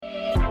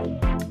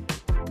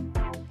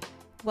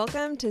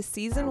Welcome to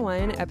Season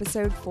 1,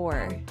 Episode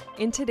 4.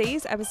 In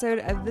today's episode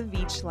of the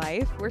Veach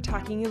Life, we're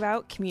talking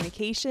about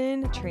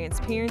communication,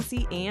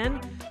 transparency,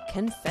 and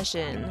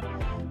confession.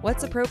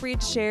 What's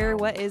appropriate to share,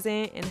 what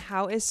isn't, and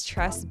how is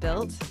trust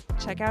built?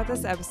 Check out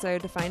this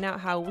episode to find out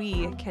how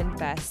we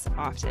confess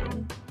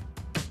often.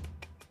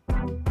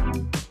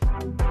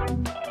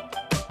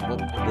 Well,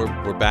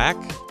 we're back.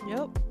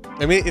 Yep.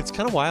 I mean, it's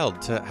kind of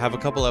wild to have a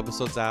couple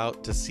episodes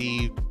out to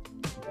see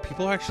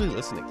people are actually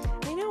listening.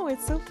 I know,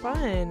 it's so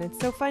fun. It's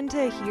so fun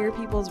to hear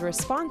people's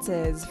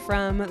responses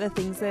from the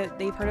things that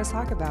they've heard us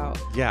talk about.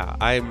 Yeah,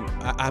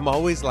 I'm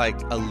always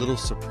like a little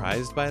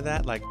surprised by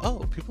that. Like,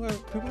 oh, people are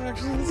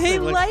actually listening. They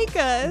like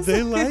us.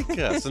 They like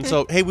us. And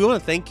so, hey, we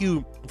want to thank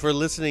you for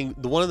listening.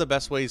 One of the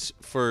best ways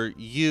for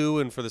you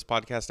and for this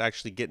podcast to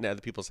actually get into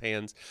other people's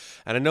hands.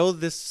 And I know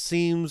this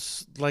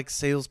seems like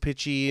sales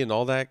pitchy and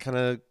all that kind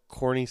of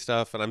corny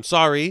stuff, and I'm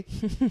sorry,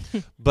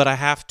 but I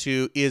have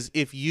to, is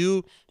if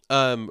you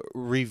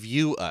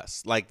review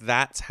us. Like,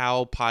 that's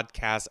how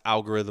podcast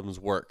algorithms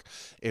work.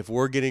 If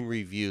we're getting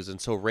reviews, and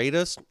so rate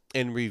us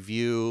and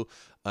review,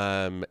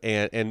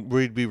 and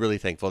we'd be really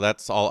thankful.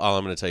 That's all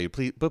I'm going to tell you.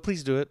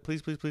 Please do it.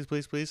 Please.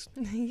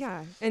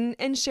 Yeah,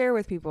 and share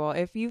with people.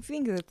 If you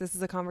think that this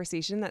is a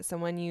conversation that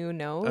someone you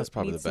know that's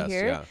probably needs the best, to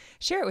hear, yeah.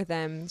 Share it with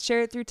them.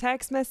 Share it through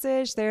text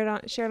message. Share it on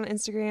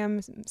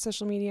Instagram,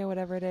 social media,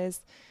 whatever it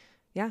is.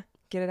 Yeah.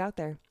 Get it out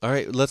there. All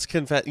right, let's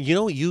confess. You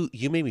know, you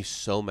made me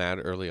so mad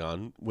early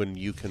on when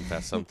you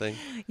confessed something.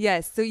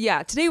 Yes. So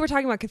yeah, today we're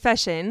talking about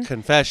confession.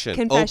 Confession.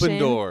 Open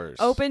doors.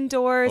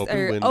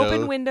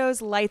 Open windows,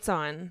 lights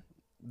on.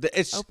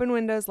 Open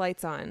windows,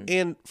 lights on.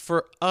 And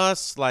for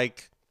us,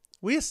 like,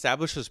 we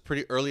established this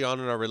pretty early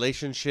on in our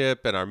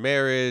relationship and our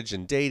marriage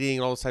and dating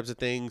and all those types of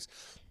things.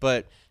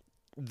 But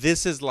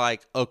this is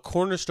like a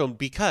cornerstone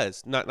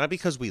because not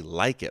because we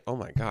like it. Oh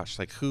my gosh,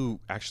 like who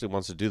actually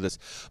wants to do this?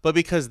 But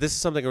because this is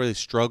something I really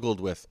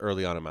struggled with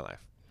early on in my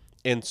life.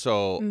 And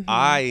so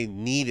I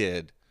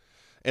needed,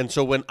 and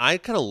so when I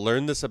kind of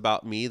learned this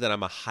about me, that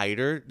I'm a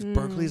hider,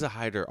 Berkeley's a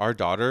hider. Our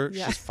daughter,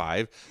 she's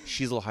 5.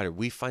 She's a little hider.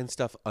 We find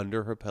stuff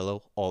under her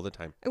pillow all the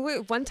time.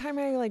 One time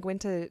I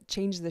went to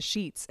change the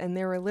sheets and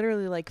there were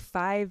literally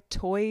 5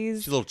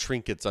 toys. Little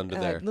trinkets under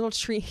there. Her little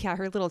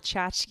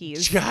tchotchkes.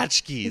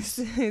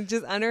 Tchotchkes.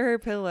 Just under her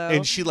pillow.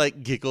 And she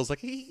giggles,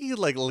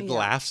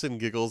 laughs and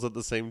giggles at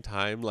the same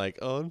time. Like,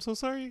 oh, I'm so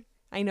sorry.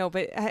 I know,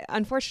 but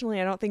unfortunately,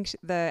 I don't think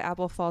the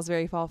apple falls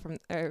very far from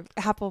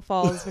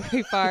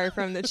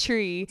the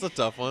tree. It's a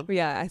tough one.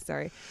 Yeah,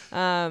 sorry,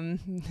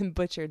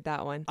 butchered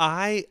that one.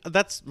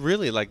 That's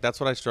really that's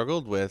what I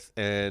struggled with,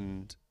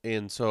 and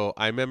so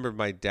I remember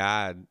my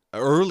dad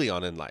early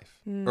on in life,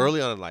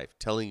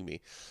 telling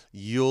me,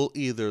 "You'll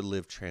either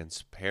live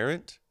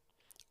transparent,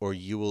 or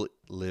you will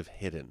live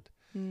hidden,"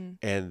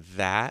 and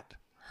that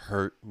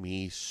hurt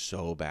me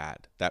so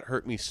bad.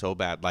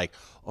 Like,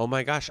 oh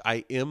my gosh,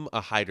 I am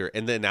a hider.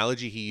 And the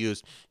analogy he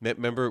used,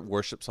 remember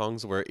worship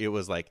songs where it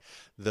was like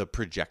the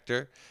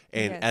projector,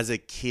 and as a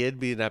kid,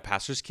 being a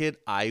pastor's kid,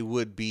 I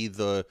would be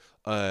the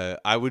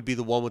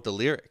one with the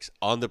lyrics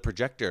on the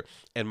projector,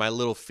 and my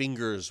little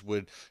fingers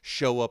would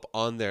show up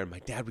on there, and my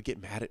dad would get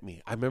mad at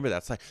me. I remember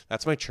that's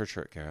my church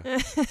hurt, Kara.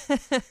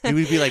 He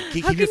would be like,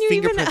 keep your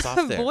fingerprints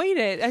off there. Avoid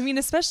it. I mean,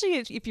 especially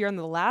if you're on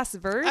the last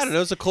verse. I don't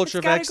know. It's a culture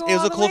of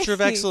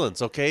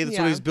excellence. Okay, that's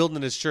what he's building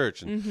in his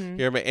church.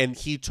 And I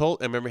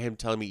remember him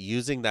telling me,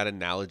 using that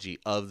analogy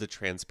of the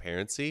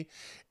transparency.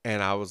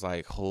 And I was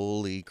like,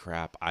 holy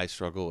crap, I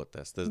struggle with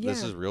this.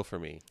 This is real for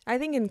me. I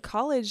think in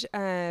college,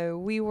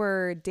 we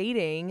were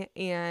dating,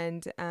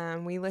 and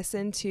we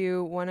listened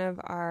to one of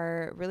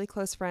our really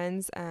close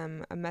friends,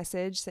 a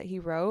message that he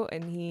wrote,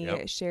 and he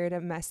shared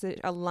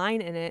a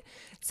line in it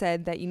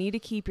said that you need to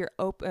keep your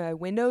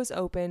windows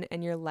open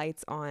and your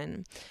lights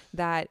on.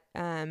 That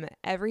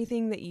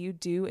everything that you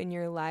do in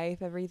your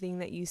life, everything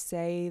that you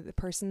say, the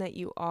person that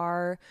you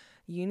are,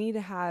 you need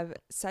to have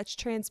such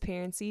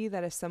transparency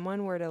that if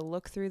someone were to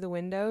look through the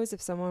windows,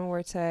 if someone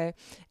were to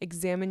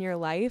examine your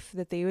life,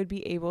 that they would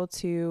be able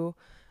to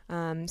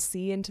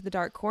see into the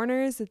dark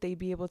corners, that they'd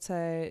be able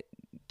to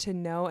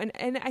know.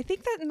 And I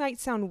think that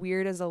might sound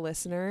weird as a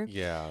listener.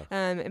 Yeah.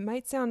 It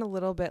might sound a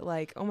little bit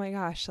like, oh my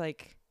gosh,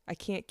 like I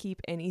can't keep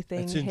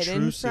anything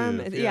hidden from.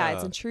 Yeah,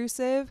 it's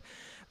intrusive.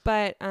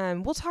 But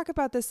we'll talk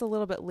about this a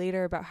little bit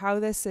later about how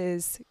this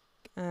is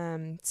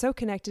so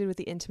connected with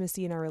the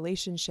intimacy in our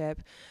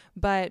relationship.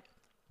 But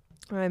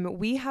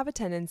we have a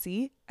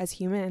tendency as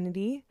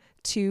humanity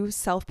to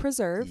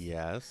self-preserve,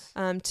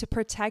 to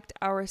protect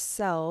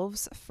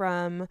ourselves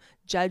from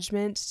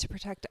judgment, to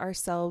protect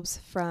ourselves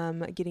from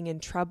getting in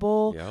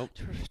trouble,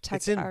 to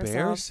protect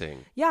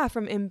embarrassing.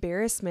 From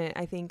embarrassment.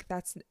 I think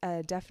that's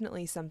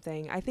definitely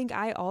something. I think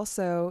I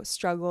also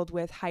struggled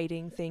with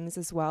hiding things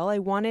as well. I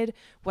wanted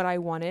what I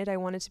wanted. I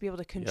wanted to be able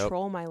to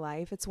control my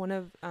life. It's one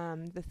of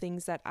the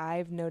things that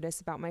I've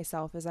noticed about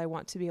myself is I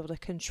want to be able to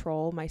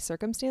control my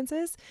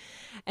circumstances.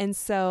 And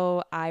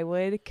so I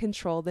would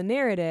control the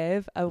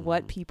narrative of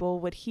what people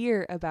would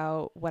hear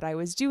about what I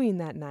was doing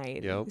that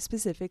night,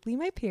 specifically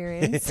my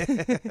parents.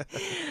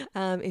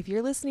 If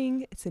you're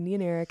listening, Cindy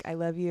and Eric, I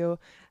love you.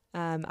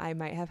 I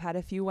might have had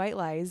a few white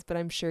lies, but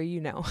I'm sure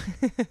you know.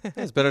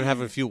 It's better than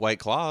having a few white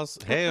claws.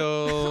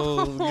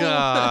 Hey-oh,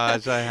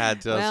 gosh, I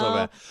had to. Well, so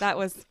bad. That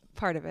was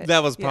part of it.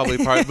 That was probably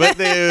part, but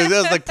that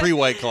was like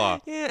pre-White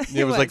Claw. Yeah,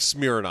 it was like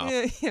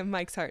Smirnoff. Yeah,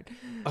 Mike's hard.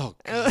 Oh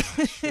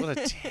gosh, what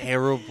a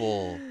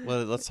terrible.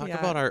 Well, let's talk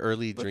about our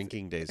early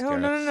drinking days. Oh, Kara.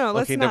 no.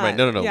 Let's okay, not.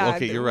 never mind. No. Yeah,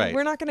 okay, you're right.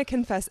 We're not going to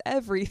confess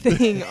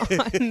everything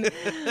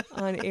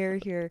on air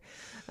here.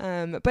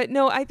 But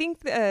no, I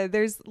think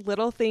there's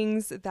little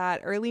things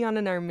that early on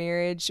in our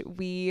marriage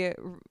we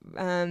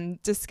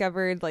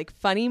discovered, like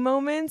funny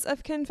moments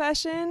of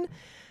confession.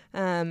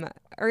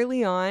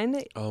 Early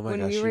on,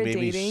 when we were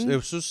dating, it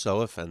was just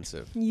so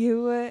offensive.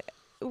 You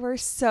were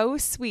so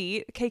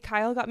sweet. Okay,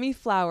 Kyle got me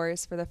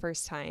flowers for the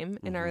first time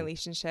in our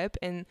relationship,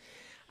 and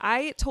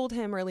I told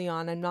him early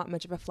on I'm not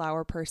much of a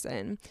flower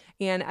person.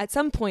 And at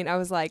some point I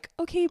was like,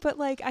 okay, but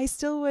like I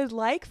still would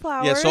like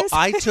flowers. Yeah, so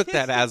I took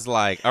that as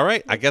like, all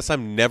right, I guess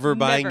I'm never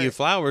buying you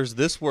flowers.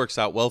 This works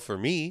out well for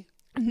me.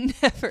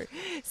 Never.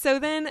 So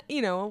then,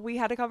 we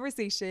had a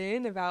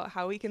conversation about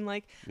how we can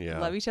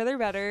love each other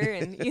better,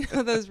 and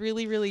those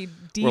really, really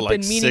deep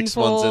and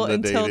meaningful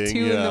until dating.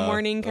 2 in the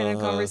morning kind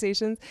of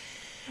conversations.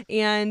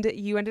 And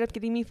you ended up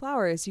getting me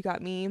flowers. You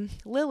got me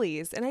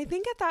lilies. And I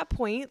think at that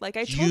point, like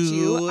I told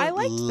you, I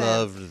liked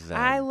them.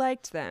 I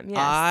liked them. Yes.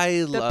 I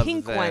the loved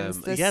pink them. ones,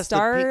 the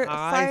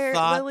Starfire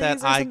lilies or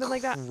something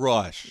like that.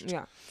 Crushed.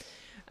 Yeah.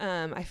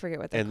 I forget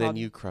what they're called. And then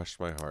you crushed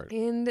my heart.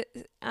 And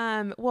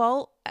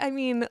well, I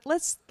mean,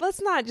 let's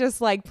not just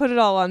like put it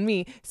all on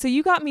me. So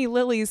you got me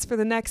lilies for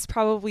the next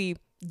probably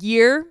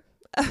year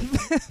of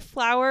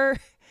flower.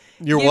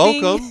 You're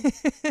welcome.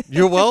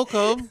 You're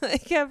welcome.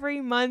 Like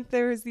every month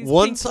there was these.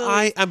 Once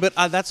but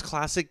that's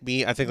classic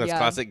me. I think that's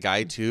classic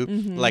guy too.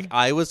 Mm-hmm. Like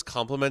I was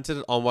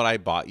complimented on what I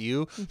bought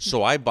you,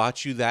 so I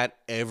bought you that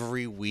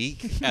every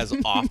week as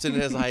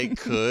often as I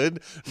could,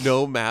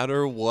 no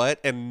matter what,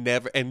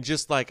 and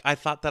just like I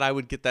thought that I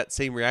would get that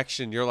same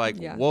reaction. You're like,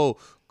 whoa.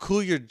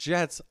 Cool your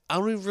jets. I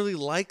don't even really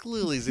like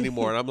lilies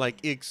anymore. And I'm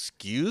like,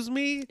 excuse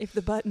me? If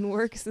the button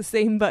works, the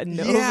same button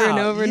over and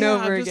over and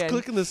over I'm again. just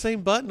clicking the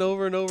same button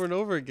over and over and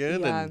over again.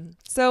 Yeah. And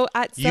so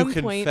at some point,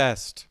 you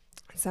confessed.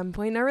 At some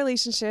point in our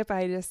relationship,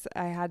 I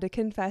had to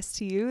confess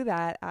to you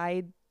that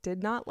I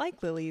did not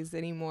like lilies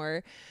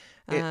anymore.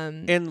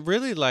 And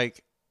really,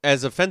 like,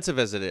 as offensive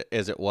as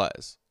it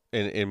was,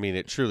 and I mean,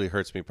 it truly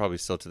hurts me probably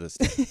still to this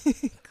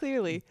day.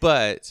 Clearly.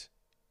 But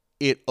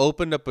it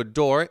opened up a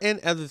door,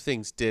 and other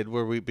things did,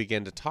 where we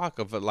began to talk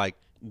of like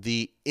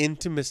the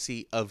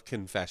intimacy of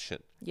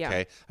confession. Yeah.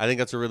 Okay. I think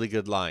that's a really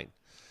good line.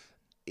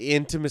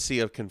 Intimacy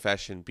of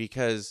confession,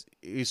 because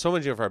so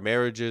many of our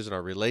marriages and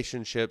our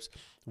relationships,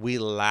 we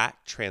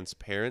lack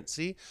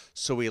transparency,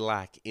 so we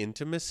lack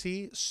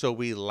intimacy, so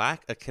we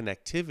lack a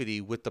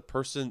connectivity with the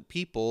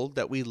people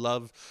that we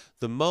love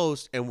the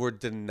most, and we're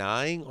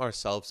denying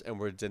ourselves and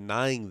we're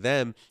denying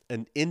them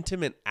an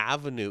intimate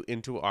avenue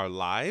into our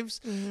lives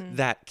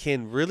that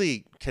can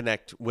really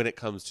connect when it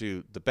comes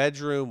to the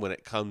bedroom, when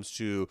it comes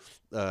to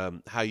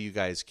how you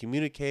guys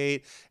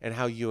communicate, and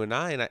how you and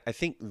I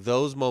think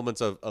those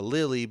moments of a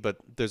Lily, but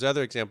there's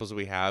other examples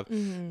we have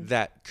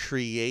that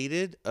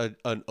created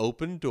an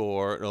open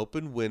door, an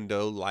open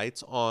window,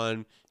 lights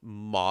on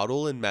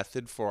model and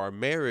method for our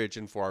marriage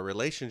and for our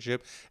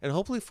relationship, and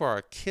hopefully for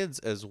our kids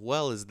as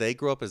well, as they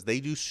grow up, as they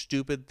do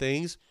stupid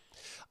things.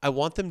 I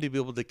want them to be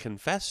able to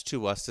confess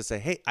to us, to say,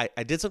 hey,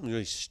 I did something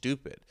really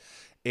stupid.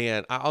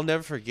 And I'll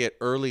never forget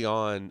early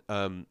on,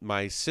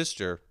 my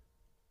sister,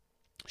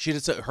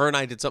 her and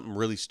I did something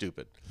really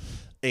stupid,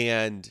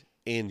 and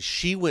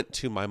she went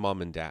to my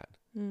mom and dad.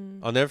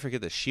 I'll never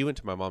forget that she went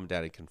to my mom and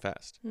dad and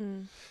confessed.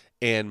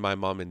 And my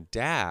mom and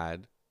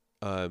dad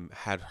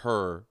had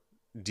her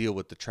deal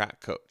with the track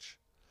coach.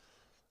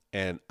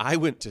 And I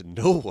went to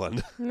no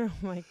one. Oh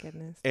my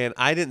goodness. And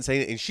I didn't say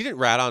anything. And she didn't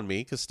rat on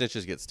me, because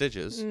snitches get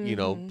stitches.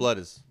 Blood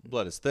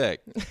is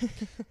thick.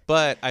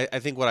 But I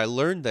think what I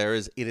learned there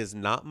is it is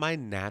not my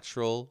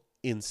natural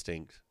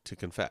instinct to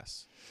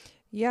confess.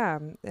 Yeah.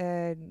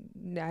 I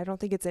don't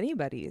think it's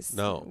anybody's.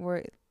 No.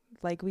 We're,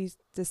 like we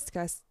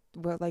discussed,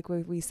 like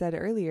what we said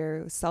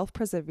earlier,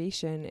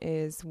 self-preservation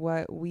is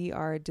what we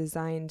are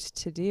designed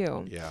to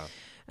do. Yeah.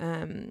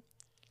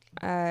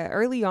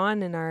 Early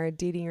on in our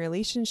dating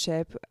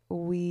relationship,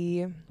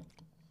 we're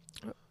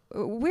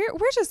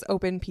just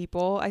open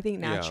people, I think,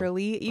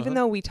 naturally. Even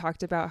though we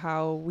talked about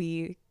how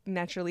we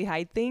naturally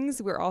hide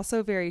things, we're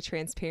also very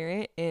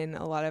transparent in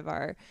a lot of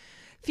our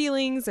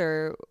feelings,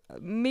 or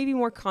maybe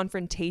more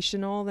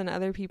confrontational than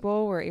other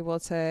people. We're able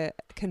to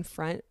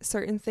confront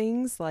certain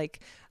things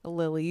like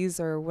lilies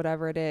or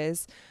whatever it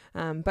is.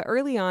 But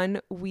early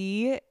on,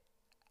 we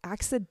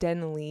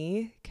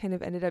accidentally kind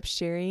of ended up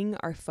sharing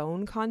our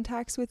phone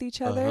contacts with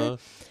each other.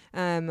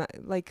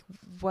 Like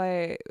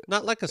what?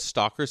 Not like a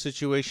stalker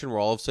situation where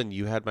all of a sudden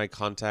you had my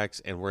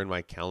contacts and we're in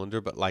my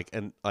calendar, but like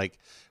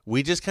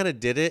we just kind of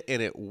did it,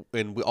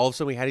 and we all of a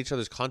sudden we had each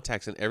other's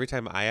contacts, and every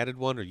time I added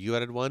one or you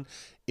added one,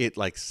 it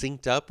like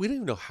synced up. We didn't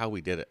even know how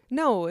we did it.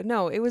 No,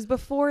 it was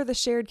before the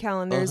shared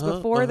calendars,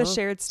 before the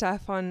shared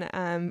stuff on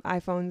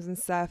iPhones and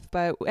stuff.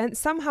 And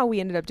somehow we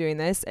ended up doing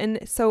this, and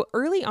so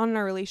early on in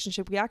our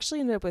relationship, we actually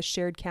ended up with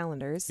shared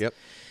calendars. Yep.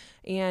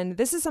 And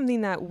this is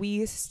something that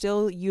we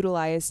still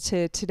utilize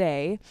to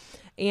today.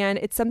 And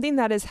it's something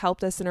that has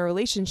helped us in our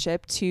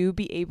relationship to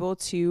be able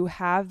to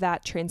have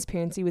that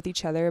transparency with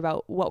each other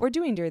about what we're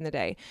doing during the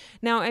day.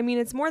 Now, I mean,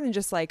 it's more than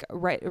just like a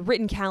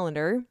written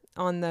calendar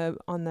on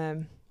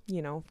the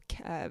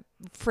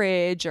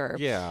fridge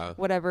or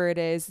whatever it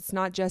is. It's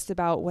not just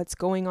about what's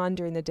going on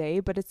during the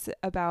day, but it's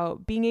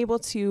about being able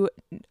to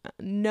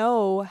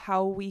know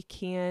how we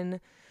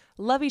can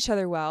love each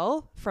other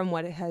well from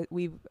what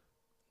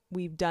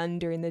we've done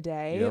during the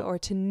day, or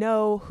to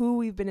know who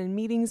we've been in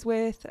meetings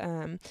with,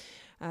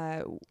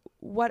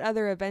 what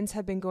other events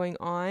have been going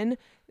on.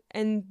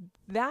 And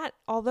that,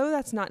 although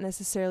that's not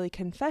necessarily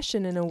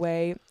confession in a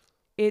way,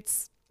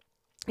 it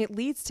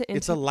leads to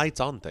it's a lights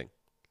on thing.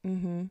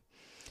 Mm-hmm.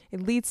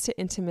 It leads to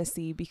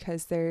intimacy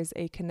because there's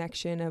a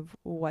connection of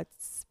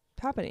what's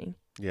happening.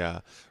 Yeah.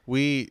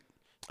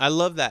 I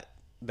love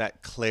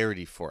that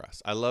clarity for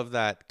us. I love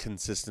that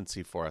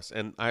consistency for us.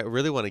 And I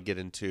really want to get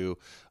into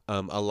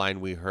a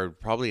line we heard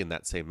probably in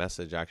that same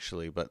message,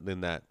 actually, but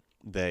in that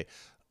they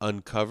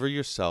uncover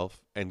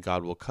yourself and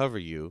God will cover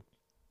you,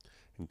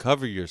 and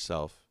cover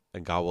yourself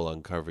and God will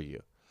uncover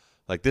you.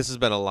 Like, this has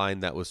been a line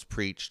that was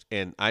preached.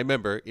 And I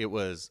remember it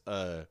was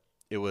a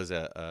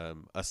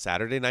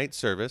Saturday night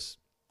service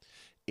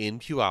in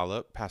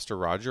Puyallup. Pastor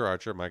Roger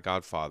Archer, my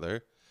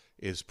godfather,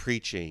 is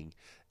preaching.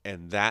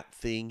 And that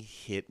thing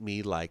hit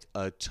me like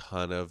a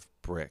ton of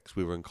bricks.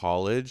 We were in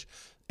college,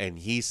 and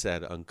he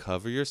said,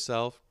 uncover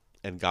yourself,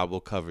 and God will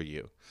cover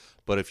you.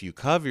 But if you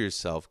cover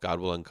yourself, God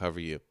will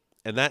uncover you.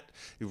 And that,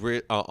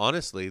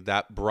 honestly,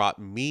 that brought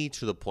me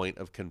to the point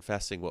of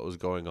confessing what was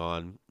going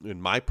on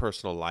in my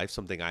personal life,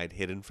 something I had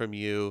hidden from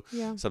you,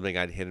 something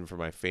I'd hidden from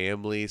my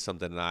family,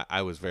 something that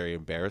I was very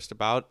embarrassed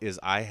about, is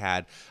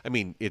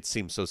it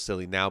seems so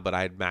silly now, but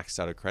I had maxed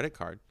out a credit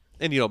card.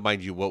 And,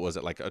 mind you, what was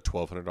it, like a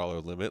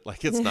 $1,200 limit?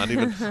 Like, it's not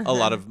even a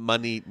lot of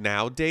money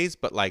nowadays,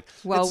 but like,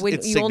 when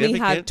you only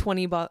have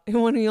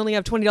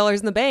 $20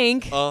 in the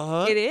bank,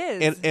 it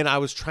is. And I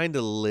was trying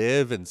to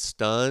live and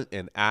stunt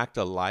and act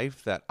a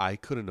life that I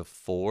couldn't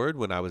afford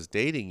when I was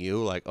dating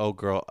you. Like, oh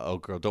girl,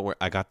 don't worry,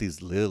 I got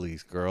these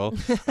lilies, girl.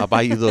 I'll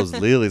buy you those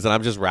lilies, and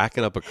I'm just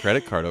racking up a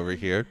credit card over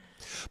here.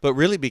 But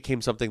really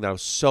became something that I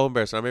was so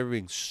embarrassed. I remember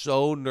being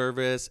so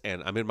nervous,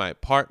 and I'm in my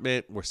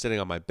apartment. We're sitting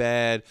on my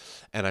bed,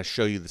 and I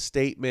show you the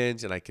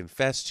statement, and I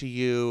confess to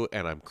you,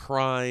 and I'm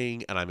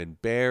crying, and I'm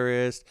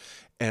embarrassed,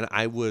 and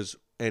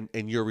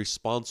and your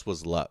response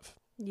was love.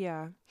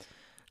 Yeah,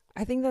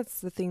 I think that's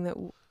the thing that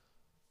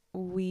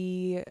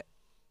we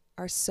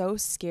are so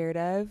scared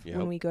of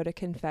when we go to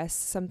confess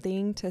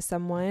something to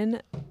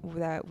someone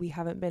that we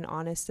haven't been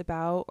honest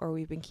about, or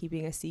we've been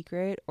keeping a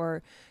secret,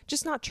 or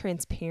just not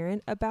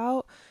transparent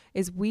about,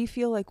 is we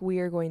feel like we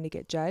are going to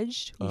get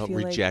judged. We feel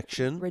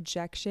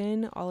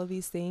rejection, all of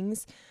these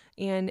things.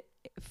 And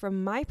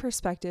from my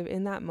perspective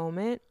in that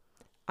moment,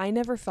 I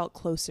never felt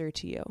closer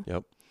to you.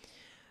 Yep.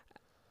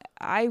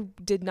 I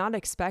did not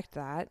expect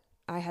that.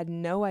 I had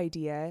no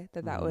idea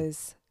that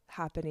was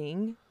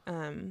happening.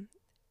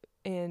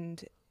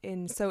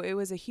 And so it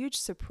was a huge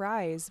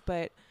surprise,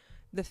 but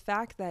the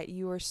fact that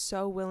you were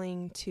so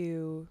willing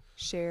to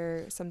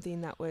share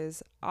something that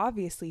was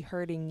obviously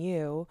hurting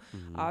you,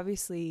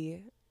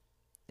 obviously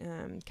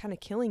kind of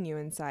killing you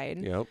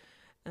inside,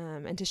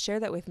 and to share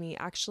that with me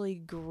actually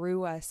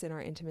grew us in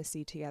our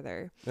intimacy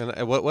together.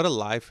 And what a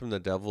lie from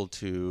the devil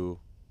to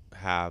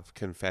have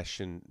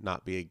confession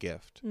not be a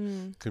gift,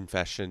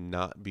 confession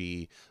not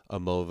be a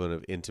moment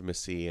of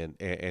intimacy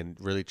and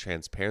really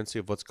transparency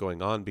of what's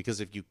going on.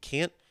 Because if you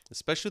can't,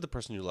 especially the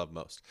person you love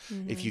most,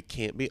 if you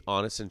can't be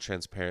honest and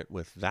transparent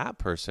with that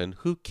person,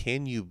 who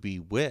can you be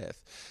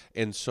with?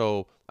 And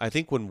so I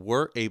think when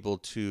we're able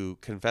to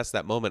confess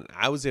that moment,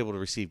 I was able to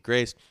receive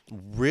grace,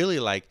 really,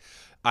 like,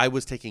 I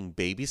was taking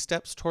baby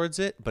steps towards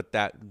it, but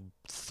that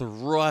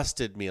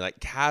thrusted me,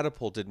 like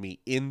catapulted me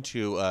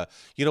into,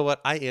 you know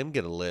what? I am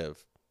going to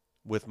live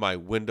with my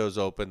windows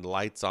open,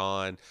 lights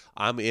on.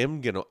 I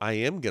am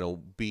gonna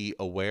be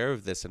aware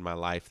of this in my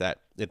life, that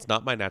it's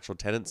not my natural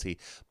tendency,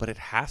 but it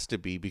has to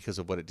be because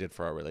of what it did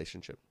for our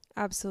relationship.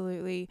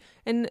 Absolutely.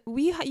 And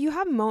you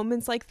have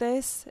moments like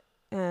this.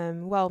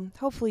 Well,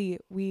 hopefully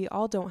we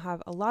all don't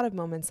have a lot of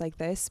moments like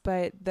this,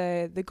 but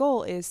the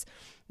goal is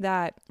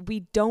that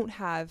we don't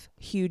have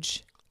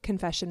huge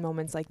confession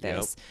moments like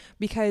this,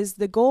 because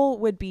the goal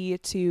would be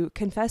to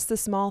confess the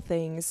small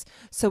things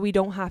so we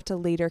don't have to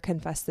later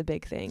confess the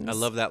big things. I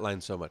love that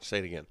line so much. Say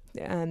it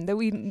again. That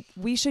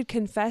we should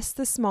confess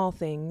the small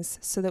things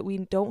so that we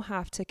don't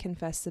have to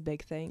confess the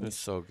big things. It's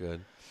so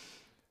good.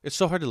 It's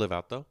so hard to live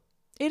out, though.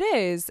 It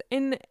is.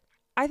 And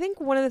I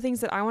think one of the things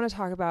that I want to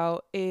talk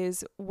about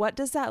is, what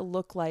does that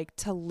look like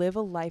to live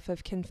a life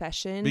of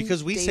confession?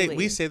 Because we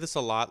daily? say this a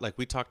lot. Like,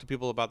 we talk to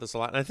people about this a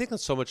lot. And I think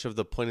that's so much of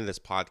the point of this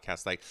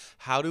podcast. Like,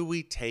 how do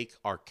we take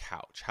our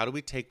couch? How do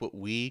we take what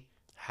we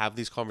have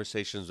these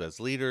conversations as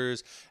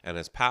leaders and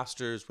as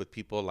pastors with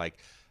people? Like,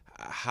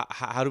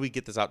 how do we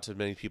get this out to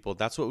many people?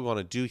 That's what we want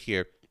to do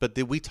here. But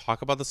we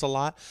talk about this a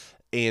lot,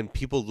 and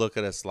people look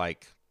at us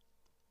like,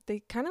 they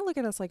kind of look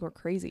at us like we're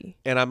crazy.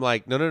 And I'm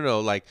like,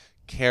 no. Like,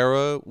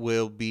 Kara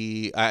will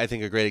be, I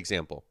think, a great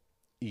example.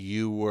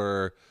 You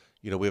were,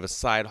 we have a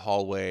side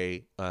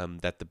hallway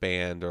that the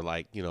band, or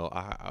like,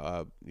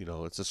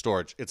 it's a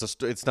storage.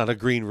 It's not a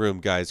green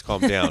room, guys.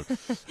 Calm down.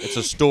 It's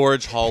a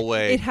storage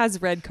hallway. It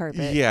has red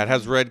carpet. Yeah, it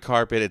has red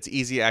carpet. It's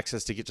easy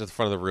access to get to the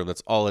front of the room.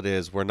 That's all it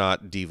is. We're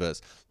not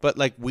divas. But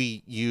like,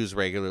 we use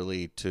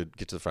regularly to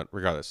get to the front,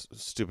 regardless.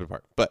 Stupid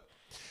part. But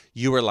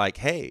you were like,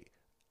 hey,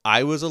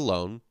 I was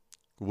alone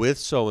with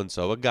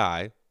so-and-so, a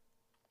guy,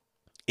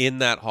 in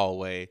that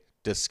hallway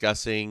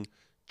discussing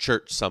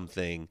church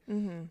something.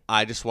 Mm-hmm.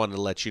 I just wanted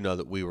to let you know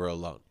that we were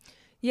alone.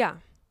 Yeah.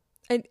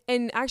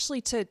 And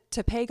actually, to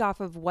peg off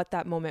of what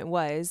that moment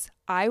was,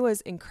 I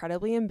was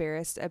incredibly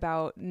embarrassed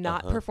about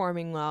not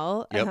performing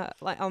well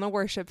on a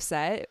worship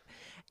set.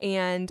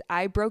 And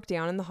I broke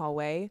down in the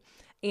hallway.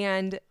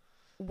 And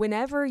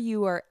whenever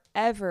you are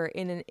ever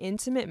in an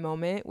intimate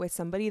moment with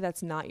somebody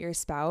that's not your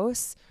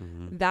spouse,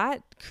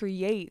 that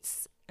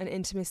creates an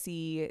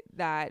intimacy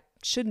that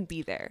shouldn't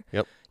be there.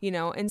 Yep.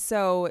 And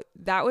so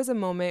that was a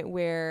moment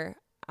where,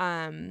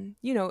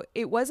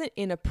 it wasn't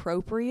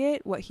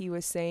inappropriate what he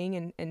was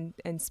saying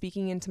and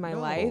speaking into my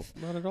life.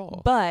 Not at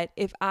all. But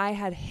if I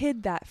had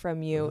hid that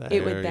from you,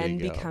 it would then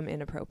become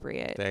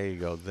inappropriate. There you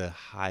go. The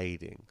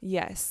hiding.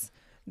 Yes.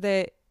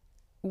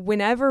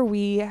 Whenever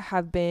we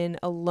have been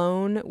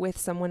alone with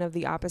someone of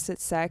the opposite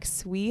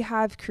sex, we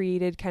have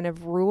created kind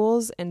of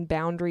rules and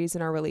boundaries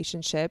in our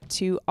relationship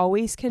to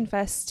always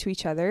confess to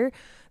each other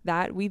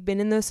that we've been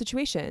in those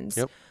situations.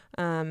 Yep.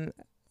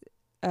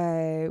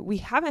 We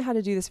haven't had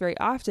to do this very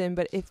often,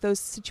 but if those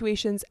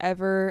situations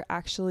ever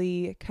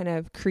actually kind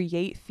of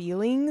create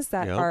feelings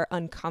that are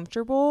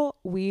uncomfortable,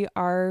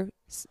 we're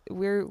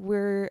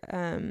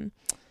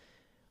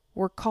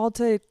called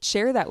to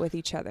share that with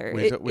each other.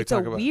 It's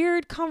a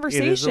weird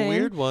conversation. It is a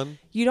weird one.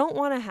 You don't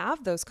want to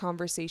have those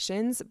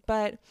conversations,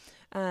 but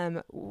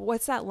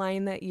what's that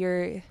line that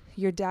your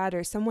dad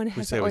or someone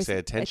has we say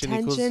attention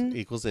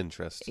equals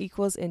interest.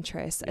 Equals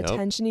interest. Yep.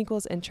 Attention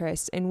equals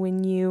interest. And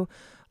when you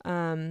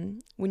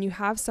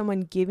have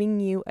someone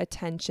giving you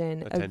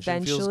attention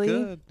eventually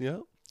feels good.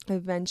 Yep.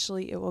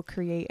 Eventually it will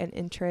create an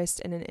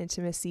interest and an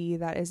intimacy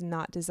that is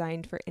not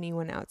designed for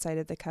anyone outside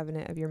of the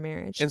covenant of your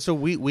marriage. And so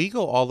we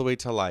go all the way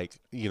to like,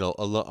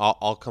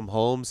 I'll come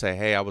home, say,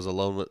 hey, I was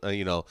alone with,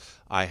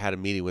 I had a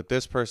meeting with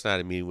this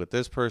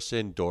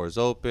person, doors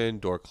open,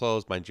 door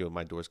closed. Mind you,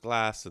 my door's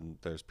glass and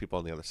there's people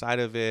on the other side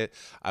of it.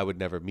 I would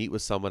never meet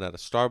with someone at a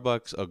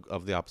Starbucks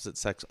of the opposite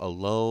sex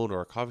alone,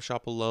 or a coffee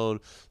shop alone,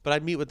 but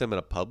I'd meet with them in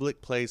a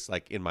public place,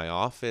 like in my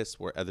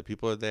office where other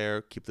people are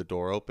there, keep the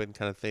door open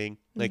kind of thing.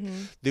 Like,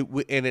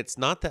 and it's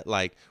not that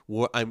like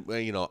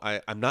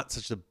I'm not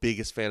such the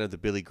biggest fan of the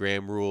Billy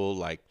Graham rule.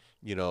 Like,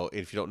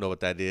 if you don't know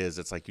what that is,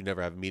 it's like you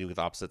never have a meeting with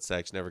opposite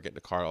sex, never get in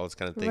a car, all this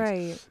kind of things.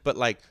 Right. But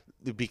like,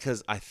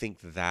 because I think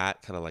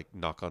that kind of like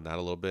knock on that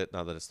a little bit,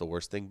 not that it's the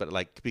worst thing, but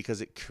like, because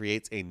it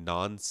creates a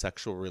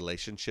non-sexual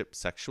relationship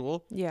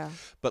sexual. Yeah.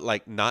 But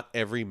like, not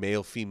every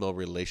male-female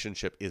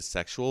relationship is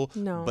sexual.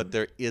 No. But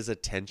there is a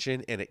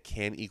tension, and it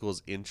can equal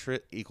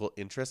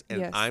interest.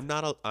 And yes. I'm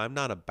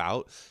not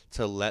about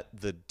to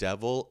let the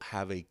devil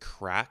have a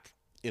crack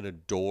in a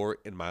door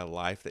in my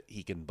life that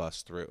he can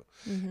bust through.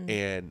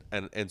 And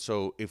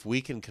so if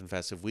we can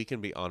confess, if we can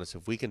be honest,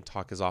 if we can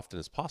talk as often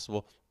as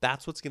possible,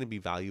 that's what's going to be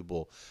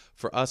valuable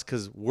for us,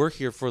 because we're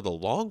here for the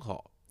long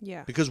haul.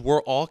 Yeah. Because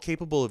we're all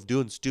capable of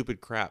doing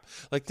stupid crap.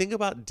 Like, think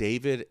about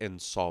David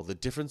and Saul, the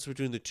difference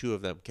between the two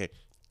of them. Okay,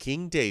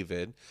 King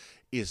David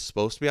is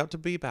supposed to be out to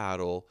be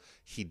battle.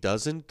 He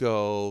doesn't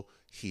go.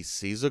 He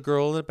sees a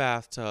girl in a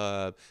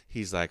bathtub.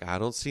 He's like, I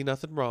don't see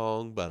nothing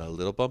wrong, but a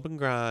little bump and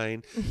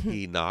grind.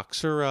 He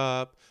knocks her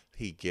up.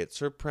 He gets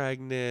her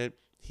pregnant.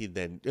 He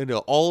then,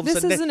 all of a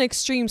sudden. This is an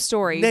extreme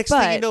story. Next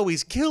thing you know,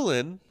 he's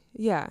killing.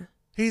 Yeah.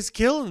 He's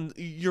killing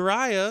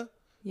Uriah.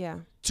 Yeah.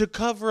 To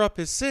cover up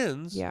his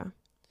sins. Yeah.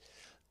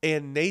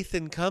 And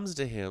Nathan comes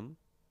to him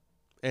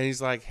and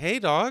he's like, hey,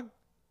 dog,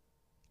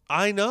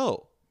 I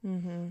know.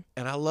 And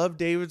I love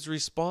David's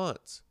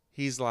response.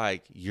 He's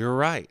like, you're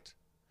right.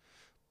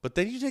 But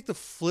then you take the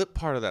flip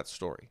part of that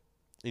story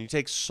and you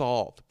take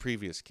Saul, the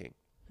previous king,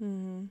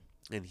 and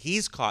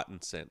he's caught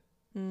in sin.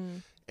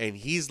 And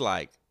he's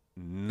like,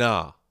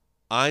 nah,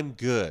 I'm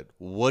good.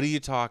 What are you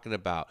talking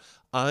about?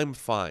 I'm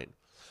fine.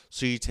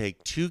 So you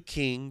take 2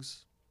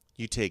 kings,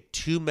 you take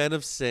 2 men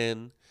of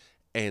sin,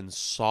 and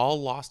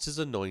Saul lost his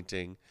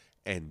anointing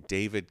and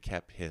David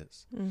kept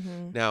his.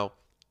 Now,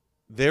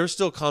 there's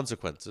still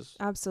consequences.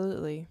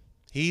 Absolutely.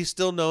 He's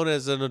still known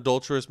as an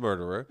adulterous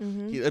murderer.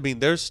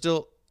 There's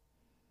still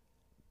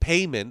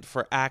payment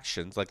for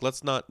actions. Like,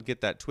 let's not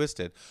get that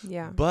twisted.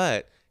 Yeah.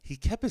 But he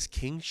kept his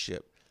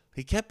kingship.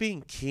 He kept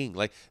being king.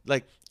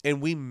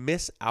 And we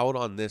miss out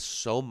on this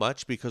so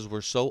much because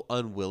we're so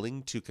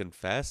unwilling to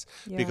confess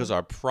because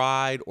our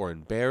pride or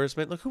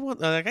embarrassment.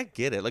 I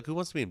get it. Like, who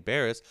wants to be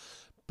embarrassed?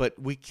 But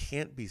we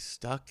can't be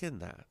stuck in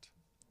that.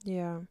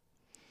 Yeah.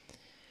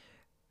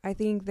 I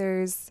think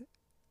there's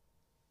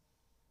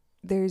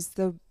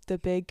the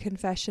big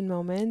confession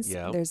moments.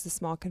 Yeah. There's the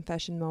small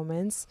confession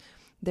moments.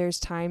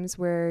 There's times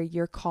where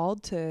you're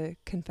called to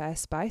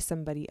confess by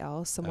somebody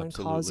else. Someone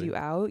calls you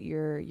out.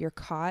 You're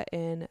caught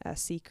in a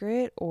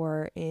secret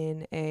or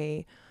in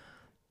a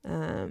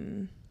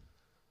in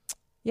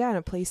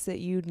a place that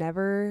you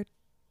never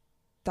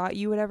thought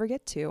you would ever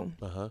get to.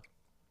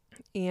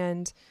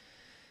 And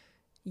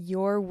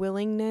your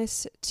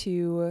willingness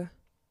to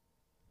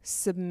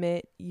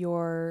submit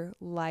your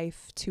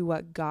life to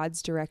what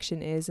God's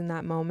direction is in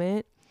that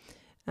moment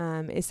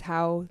is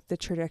how the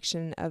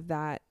trajectory of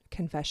that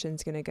confession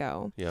is going to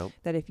go. Yep.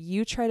 That if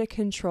you try to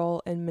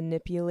control and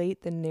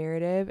manipulate the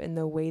narrative and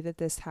the way that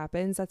this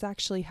happens, that's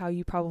actually how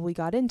you probably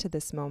got into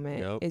this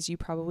moment. Yep. Is you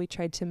probably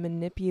tried to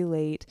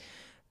manipulate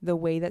the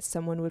way that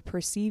someone would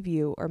perceive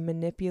you, or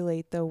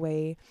manipulate the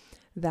way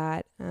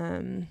that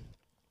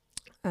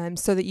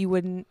so that you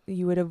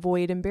would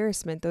avoid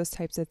embarrassment, those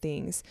types of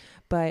things.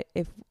 But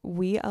if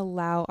we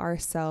allow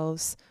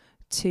ourselves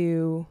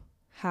to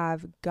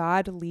have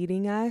God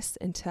leading us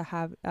and to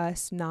have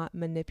us not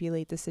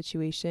manipulate the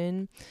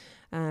situation,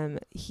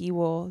 he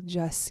will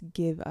just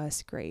give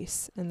us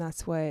grace. And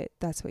that's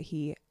who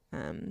he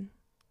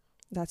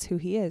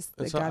is.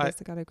 That God is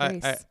the God of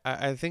grace.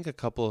 I think a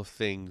couple of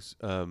things,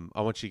 I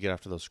want you to get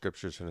after those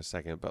scriptures in a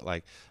second, but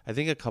I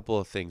think a couple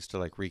of things to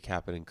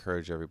recap and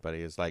encourage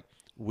everybody is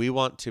we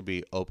want to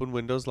be open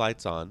windows,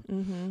 lights on.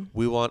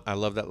 I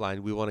love that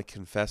line. We want to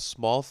confess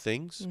small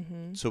things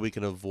so we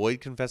can avoid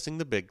confessing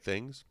the big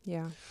things.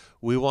 Yeah.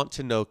 We want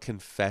to know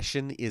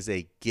confession is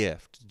a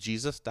gift.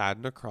 Jesus died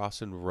on a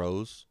cross and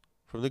rose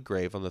from the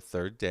grave on the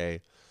 3rd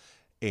day.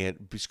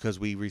 And because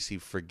we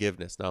receive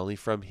forgiveness, not only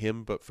from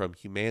him, but from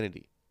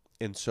humanity.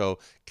 And so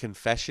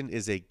confession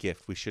is a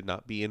gift. We should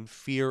not be in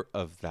fear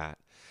of that.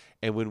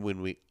 And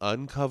when we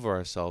uncover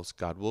ourselves,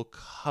 God will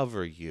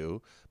cover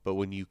you. But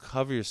when you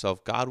cover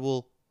yourself, God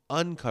will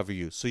uncover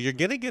you. So you're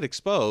going to get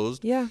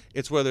exposed. Yeah.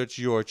 It's whether it's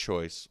your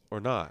choice or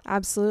not.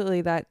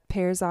 Absolutely. That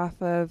pairs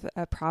off of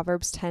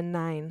Proverbs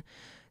 10:9.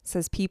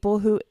 Says, people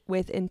who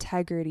with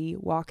integrity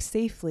walk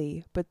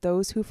safely, but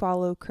those who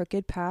follow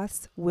crooked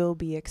paths will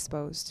be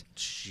exposed.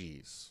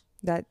 Jeez.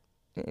 The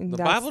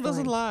Bible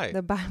doesn't lie.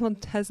 The Bible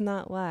does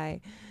not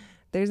lie.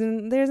 There's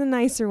a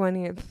nicer one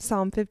here,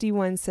 Psalm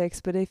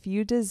 51:6.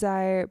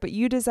 But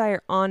you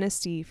desire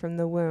honesty from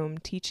the womb,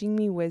 teaching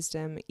me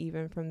wisdom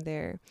even from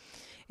there.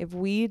 If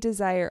we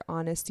desire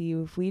honesty,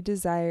 if we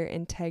desire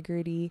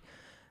integrity,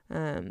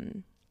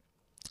 then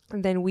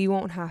we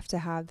won't have to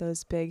have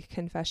those big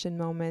confession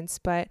moments.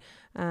 But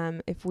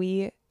if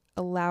we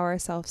allow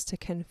ourselves to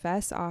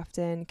confess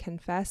often,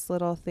 confess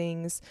little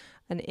things,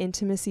 an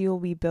intimacy will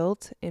be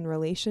built in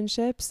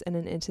relationships, and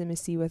an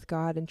intimacy with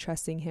God and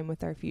trusting him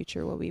with our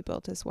future will be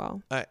built as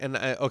well.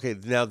 Okay,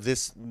 now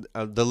this,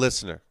 the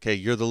listener, okay,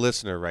 you're the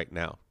listener right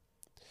now.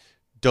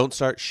 Don't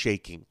start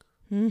shaking.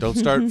 Don't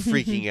start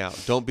freaking out.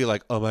 Don't be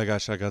like, oh my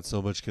gosh, I got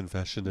so much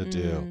confession to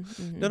do.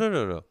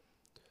 No.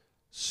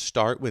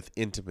 Start with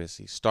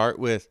intimacy. Start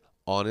with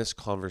honest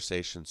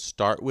conversation.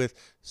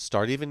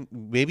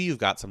 Maybe you've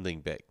got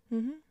something big.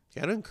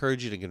 I'd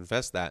encourage you to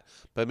confess that,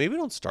 but maybe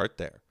don't start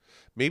there.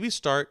 Maybe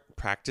start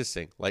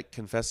practicing,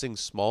 confessing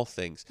small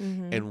things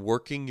and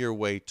working your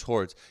way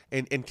towards.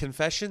 And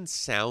confession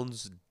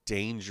sounds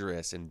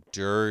dangerous and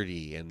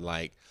dirty and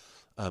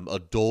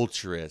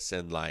adulterous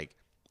and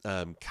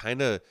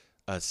kind of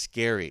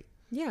scary.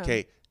 Yeah.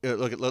 Okay.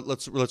 Look,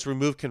 let's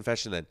remove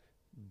confession then.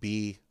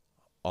 Be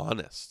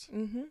honest.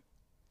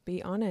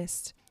 Be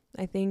honest.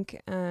 I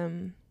think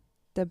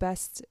the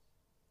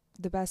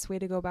best way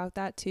to go about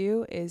that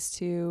too is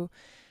to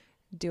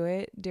do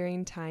it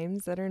during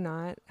times that are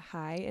not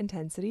high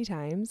intensity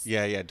times.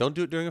 Yeah. Don't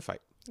do it during a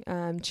fight.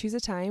 Choose a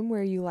time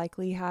where you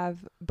likely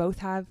both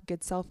have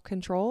good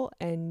self-control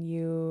and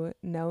you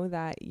know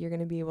that you're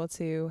going to be able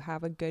to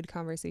have a good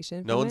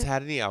conversation. No one's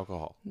had any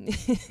alcohol.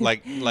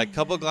 like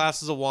couple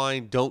glasses of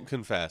wine, don't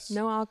confess.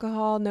 No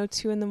alcohol, no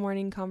 2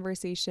 a.m.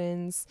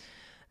 conversations.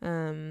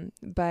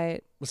 But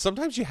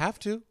sometimes you have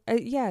to.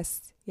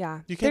 Yes.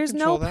 Yeah. You can't There's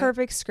no that.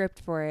 perfect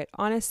script for it.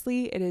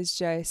 Honestly, it is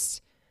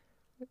just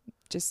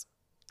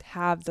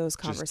have those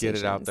conversations.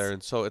 Just get it out there.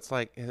 And so it's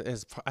I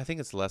think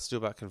it's less to do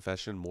about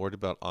confession, more to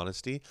about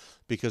honesty,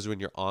 because when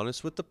you're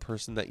honest with the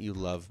person that you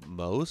love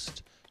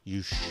most,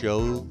 you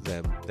show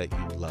them that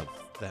you love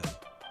them.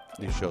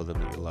 you show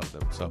them that you love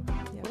them. So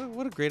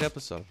what a great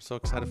episode. I'm so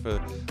excited for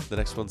the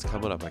next one's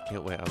coming up. I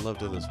can't wait. I love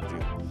doing this with you.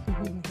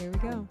 Here we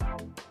go.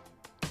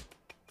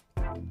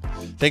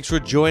 Thanks for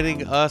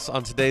joining us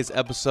on today's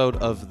episode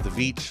of the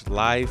Veach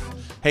Life.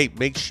 Hey,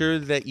 make sure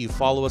that you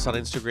follow us on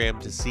Instagram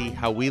to see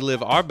how we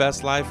live our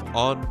best life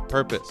on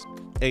purpose.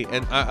 Hey,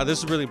 and this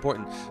is really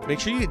important. Make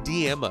sure you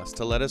DM us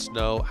to let us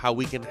know how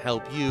we can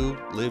help you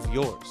live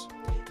yours.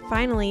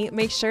 Finally,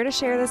 make sure to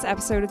share this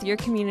episode with your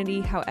community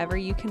however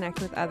you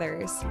connect with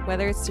others.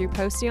 Whether it's through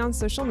posting on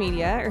social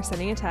media or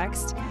sending a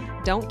text,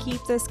 don't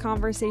keep this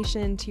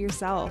conversation to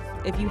yourself.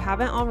 If you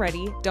haven't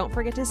already, don't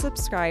forget to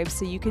subscribe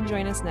so you can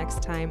join us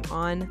next time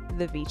on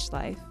The Veach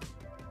Life.